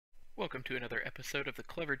Welcome to another episode of the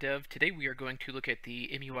Clever Dev. Today we are going to look at the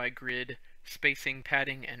MUI Grid spacing,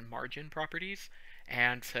 padding, and margin properties.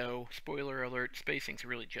 And so, spoiler alert, spacing is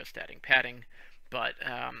really just adding padding. But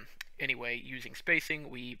anyway, using spacing,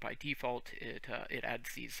 by default it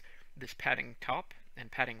adds this padding top and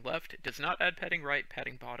padding left. It does not add padding right,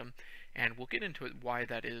 padding bottom, and we'll get into why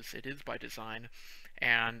that is. It is by design.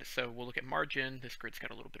 And so we'll look at margin. This grid's got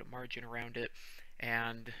a little bit of margin around it,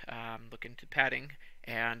 and look into padding,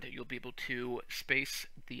 and you'll be able to space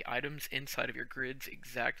the items inside of your grids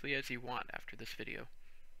exactly as you want after this video.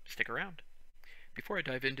 Stick around. Before I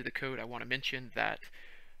dive into the code, I want to mention that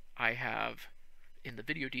I have in the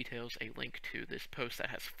video details a link to this post that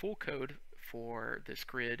has full code for this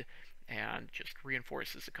grid and just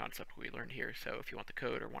reinforces the concept we learned here. So if you want the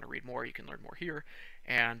code or want to read more, you can learn more here.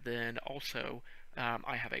 And then also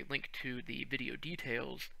I have a link to the video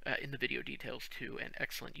details, in the video details, to an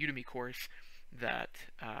excellent Udemy course that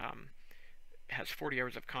has 40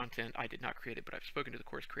 hours of content. I did not create it, but I've spoken to the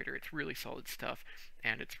course creator. It's really solid stuff,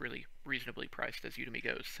 and it's really reasonably priced as Udemy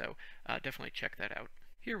goes, so definitely check that out.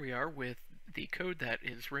 Here we are with the code that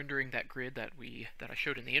is rendering that grid that I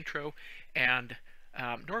showed in the intro, and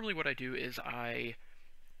normally what I do is I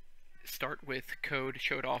start with code,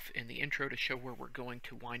 show it off in the intro to show where we're going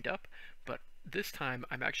to wind up, but this time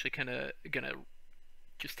I'm actually kind of gonna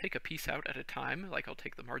just take a piece out at a time. Like I'll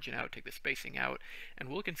take the margin out, take the spacing out, and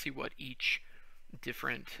we'll look and see what each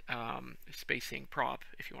different spacing prop,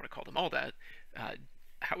 if you want to call them all that,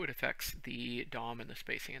 how it affects the DOM and the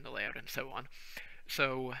spacing and the layout and so on.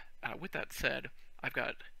 So with that said, I've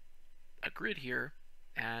got a grid here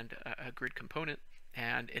and a grid component,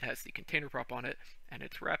 and it has the container prop on it, and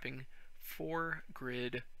it's wrapping 4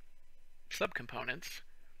 grid subcomponents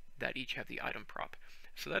that each have the item prop.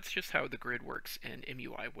 So that's just how the grid works in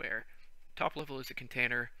MUI, where top level is a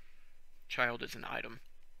container, child is an item.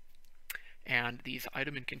 And these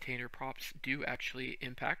item and container props do actually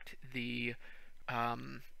impact the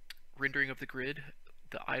rendering of the grid.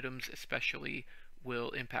 The items especially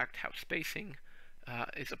will impact how spacing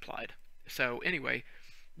is applied. So anyway,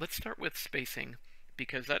 let's start with spacing,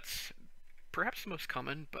 because that's perhaps the most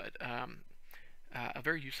common, but a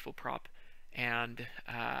very useful prop. And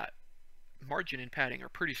margin and padding are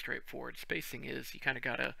pretty straightforward. Spacing is, you kind of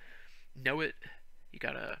gotta know it, you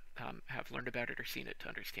gotta have learned about it or seen it to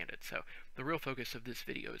understand it. So the real focus of this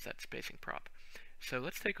video is that spacing prop. So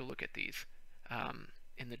let's take a look at these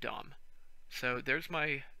in the DOM. So there's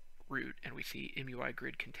my root, and we see MUI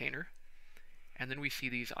Grid container, and then we see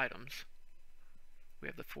these items. We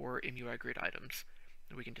have the 4 MUI Grid items,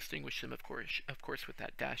 and we can distinguish them, of course, with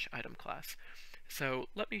that dash item class. So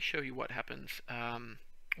let me show you what happens.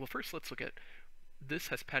 Well, first let's look at, this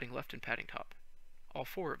has padding left and padding top. All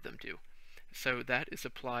 4 of them do. So that is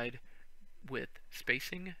applied with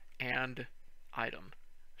spacing and item.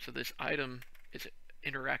 So this item is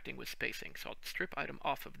interacting with spacing. So I'll strip item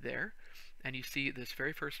off of there, and you see this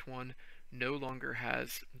very first one no longer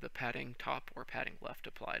has the padding top or padding left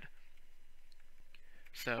applied.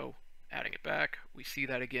 So adding it back, we see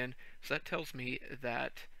that again. So that tells me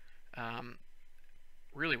that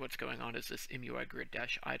really what's going on is this MUI Grid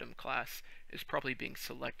dash item class is probably being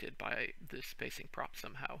selected by this spacing prop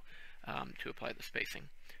somehow to apply the spacing.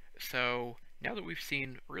 So now that we've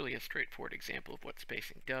seen really a straightforward example of what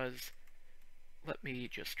spacing does, let me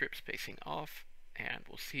just strip spacing off, and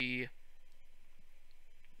we'll see,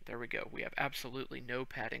 there we go, we have absolutely no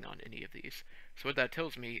padding on any of these. So what that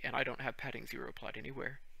tells me, and I don't have padding 0 applied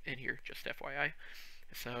anywhere in here, just FYI,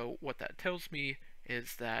 so what that tells me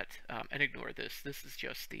is that, and ignore this is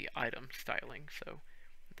just the item styling, so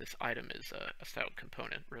this item is a styled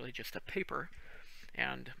component, really just a paper.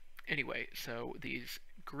 And anyway, so these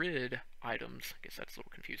grid items, I guess that's a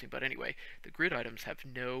little confusing, but anyway, the grid items have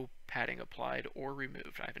no padding applied or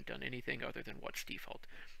removed. I haven't done anything other than what's default,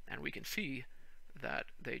 and we can see that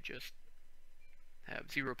they just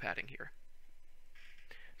have 0 padding here.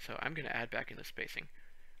 So I'm going to add back in the spacing,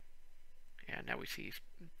 and now we see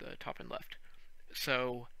the top and left.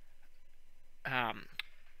 So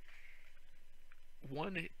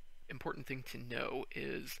one important thing to know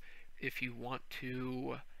is, if you want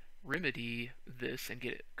to remedy this and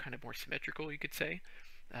get it kind of more symmetrical, you could say,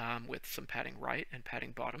 with some padding right and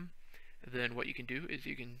padding bottom, then what you can do is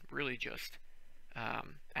you can really just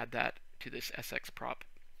add that to this SX prop,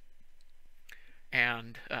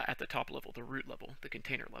 and at the top level, the root level, the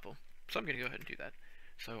container level. So I'm going to go ahead and do that.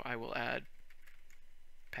 So I will add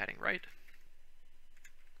padding right,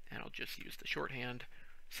 and I'll just use the shorthand,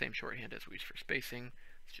 same shorthand as we use for spacing.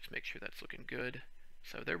 Let's just make sure that's looking good.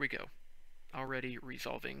 So there we go, already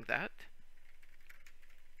resolving that.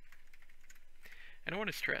 And I want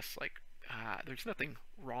to stress, like, there's nothing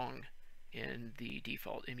wrong in the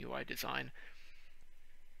default MUI design.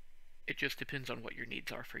 It just depends on what your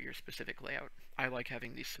needs are for your specific layout. I like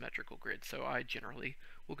having these symmetrical grids, so I generally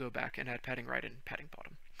will go back and add padding right and padding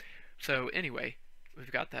bottom. So anyway,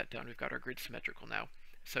 we've got that done. We've got our grid symmetrical now.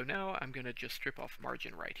 So now I'm going to just strip off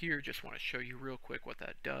margin right here. Just want to show you real quick what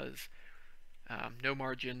that does. No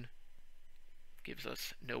margin gives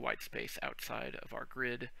us no white space outside of our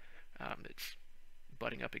grid. It's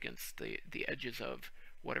butting up against the edges of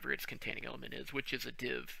whatever its containing element is, which is a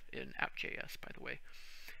div in app.js, by the way.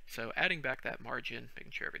 So adding back that margin,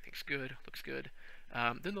 making sure everything's good, looks good.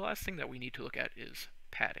 Then the last thing that we need to look at is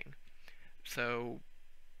padding. So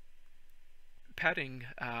padding,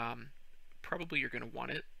 probably you're going to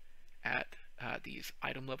want it at these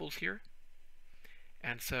item levels here.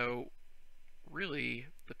 And so really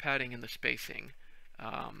the padding and the spacing,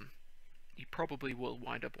 you probably will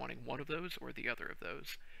wind up wanting one of those or the other of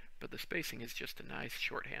those. But the spacing is just a nice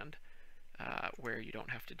shorthand where you don't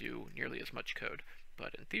have to do nearly as much code.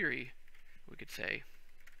 But in theory, we could say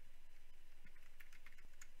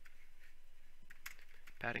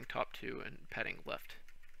padding top 2 and padding left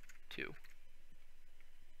 2.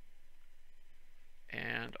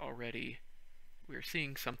 And already we're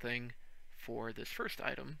seeing something for this first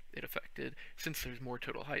item. It affected, since there's more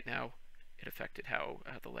total height now, it affected how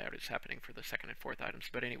the layout is happening for the second and fourth items.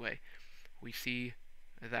 But anyway, we see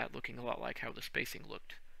that looking a lot like how the spacing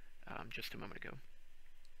looked just a moment ago.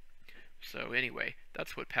 So anyway,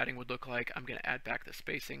 that's what padding would look like. I'm going to add back the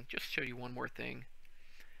spacing, just show you one more thing.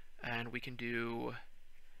 And we can do,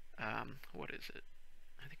 what is it?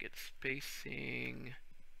 I think it's spacing,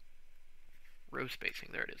 row spacing.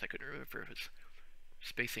 There it is. I couldn't remember if it was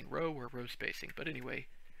spacing row or row spacing. But anyway,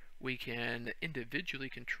 we can individually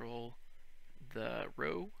control the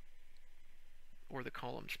row or the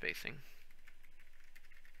column spacing.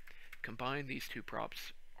 Combine these two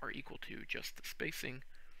props are equal to just the spacing,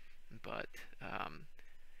 but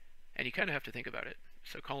and you kind of have to think about it.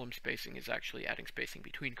 So column spacing is actually adding spacing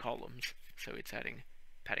between columns, so it's adding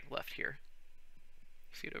padding left here.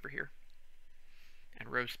 See it over here.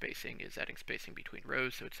 And row spacing is adding spacing between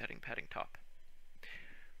rows, so it's adding padding top.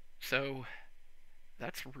 So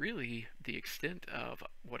that's really the extent of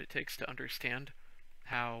what it takes to understand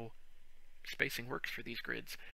how spacing works for these grids.